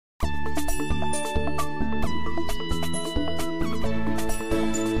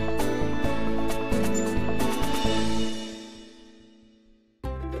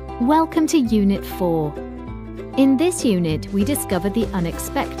Welcome to Unit 4. In this unit, we discover the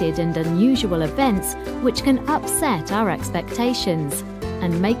unexpected and unusual events which can upset our expectations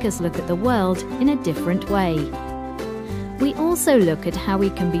and make us look at the world in a different way. We also look at how we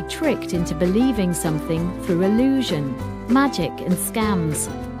can be tricked into believing something through illusion, magic and scams.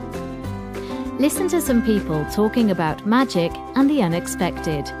 Listen to some people talking about magic and the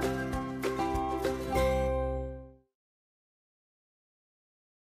unexpected.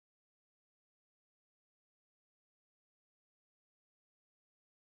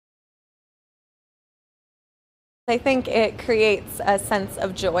 I think it creates a sense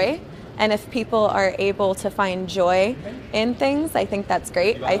of joy, and if people are able to find joy in things, I think that's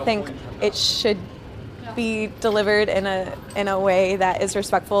great. I think it should be delivered in a way that is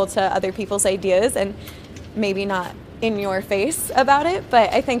respectful to other people's ideas and maybe not in your face about it,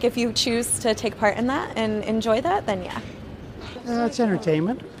 but I think if you choose to take part in that and enjoy that, then yeah. It's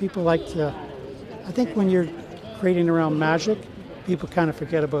entertainment. People like to, I think when you're creating around magic, people kind of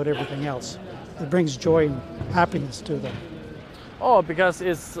forget about everything else. It brings joy and happiness to them. Oh, because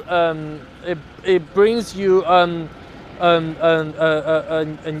it's it brings you some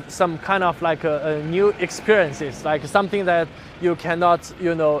kind of like a new experiences, like something that you cannot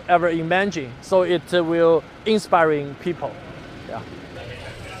ever imagine. So it will inspiring people. Yeah.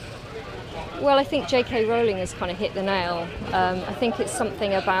 Well, I think J.K. Rowling has kind of hit the nail. I think it's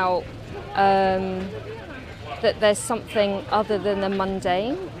something about that there's something other than the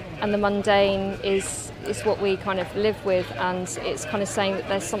mundane. And the mundane is what we kind of live with, and it's kind of saying that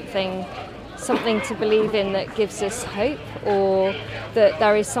there's something to believe in that gives us hope, or that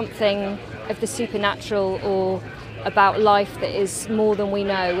there is something of the supernatural or about life that is more than we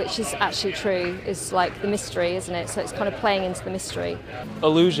know, which is actually true. It's like the mystery, isn't it? So it's kind of playing into the mystery.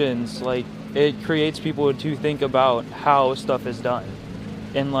 Illusions, like it creates people to think about how stuff is done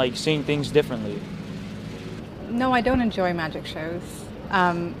and like seeing things differently. No, I don't enjoy magic shows.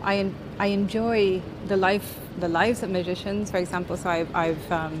 I enjoy the lives of magicians, for example. So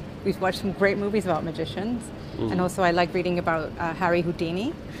we've watched some great movies about magicians, and also I like reading about Harry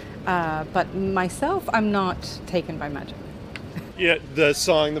Houdini. But myself, I'm not taken by magic. Yeah, the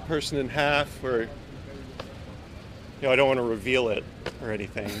sawing the person in half, or I don't want to reveal it or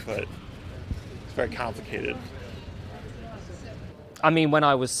anything, but it's very complicated. I mean, when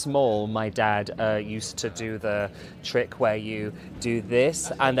I was small, my dad used to do the trick where you do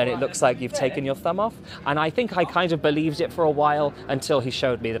this and then it looks like you've taken your thumb off. And I think I kind of believed it for a while until he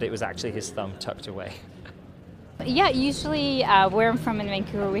showed me that it was actually his thumb tucked away. Yeah, usually where I'm from in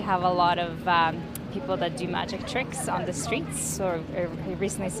Vancouver, we have a lot of people that do magic tricks on the streets. So I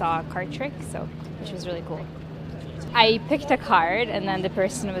recently saw a card trick, which was really cool. I picked a card and then the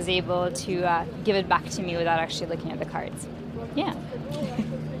person was able to give it back to me without actually looking at the cards. Yeah.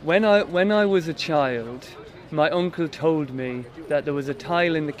 When I was a child, my uncle told me that there was a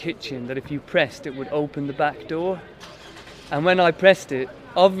tile in the kitchen that if you pressed it would open the back door. And when I pressed it,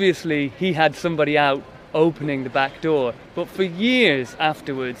 obviously he had somebody out opening the back door. But for years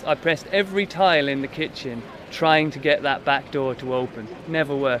afterwards, I pressed every tile in the kitchen trying to get that back door to open.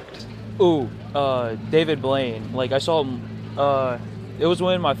 Never worked. Ooh, David Blaine. Like I saw him, it was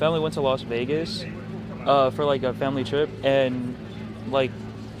when my family went to Las Vegas for like a family trip, and like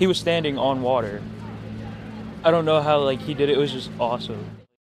he was standing on water. I don't know how like he did it. It was just awesome.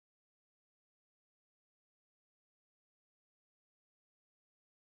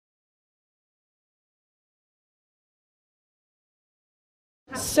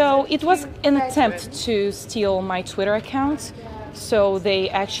 So it was an attempt to steal my Twitter account. So they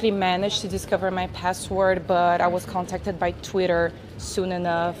actually managed to discover my password, but I was contacted by Twitter soon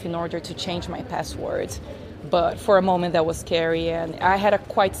enough in order to change my password. But for a moment that was scary, and I had a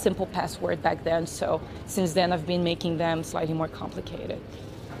quite simple password back then, so since then I've been making them slightly more complicated.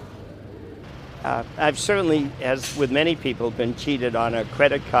 I've certainly, as with many people, been cheated on a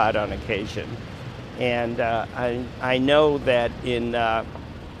credit card on occasion. And I know that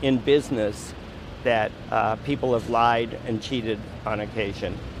in business that people have lied and cheated on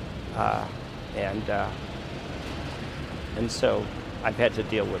occasion. And so I've had to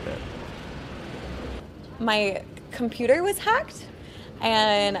deal with it. My computer was hacked,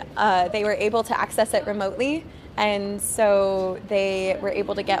 and they were able to access it remotely, and so they were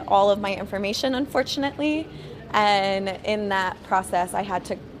able to get all of my information, unfortunately. And in that process, I had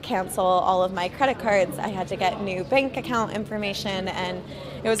to cancel all of my credit cards. I had to get new bank account information, and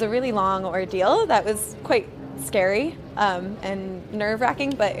it was a really long ordeal that was quite scary and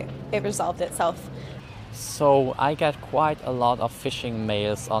nerve-wracking, but it resolved itself. So I get quite a lot of phishing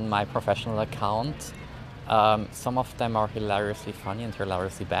mails on my professional account, Some of them are hilariously funny and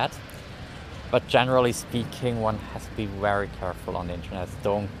hilariously bad. But generally speaking, one has to be very careful on the internet.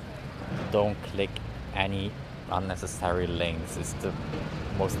 Don't click any unnecessary links. It's the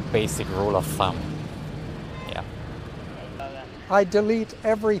most basic rule of thumb. Yeah. I delete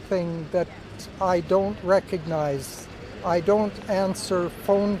everything that I don't recognize. I don't answer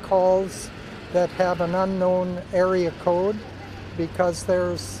phone calls that have an unknown area code because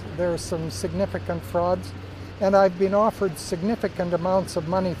there's some significant frauds. And I've been offered significant amounts of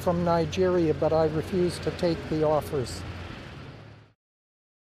money from Nigeria, but I refuse to take the offers.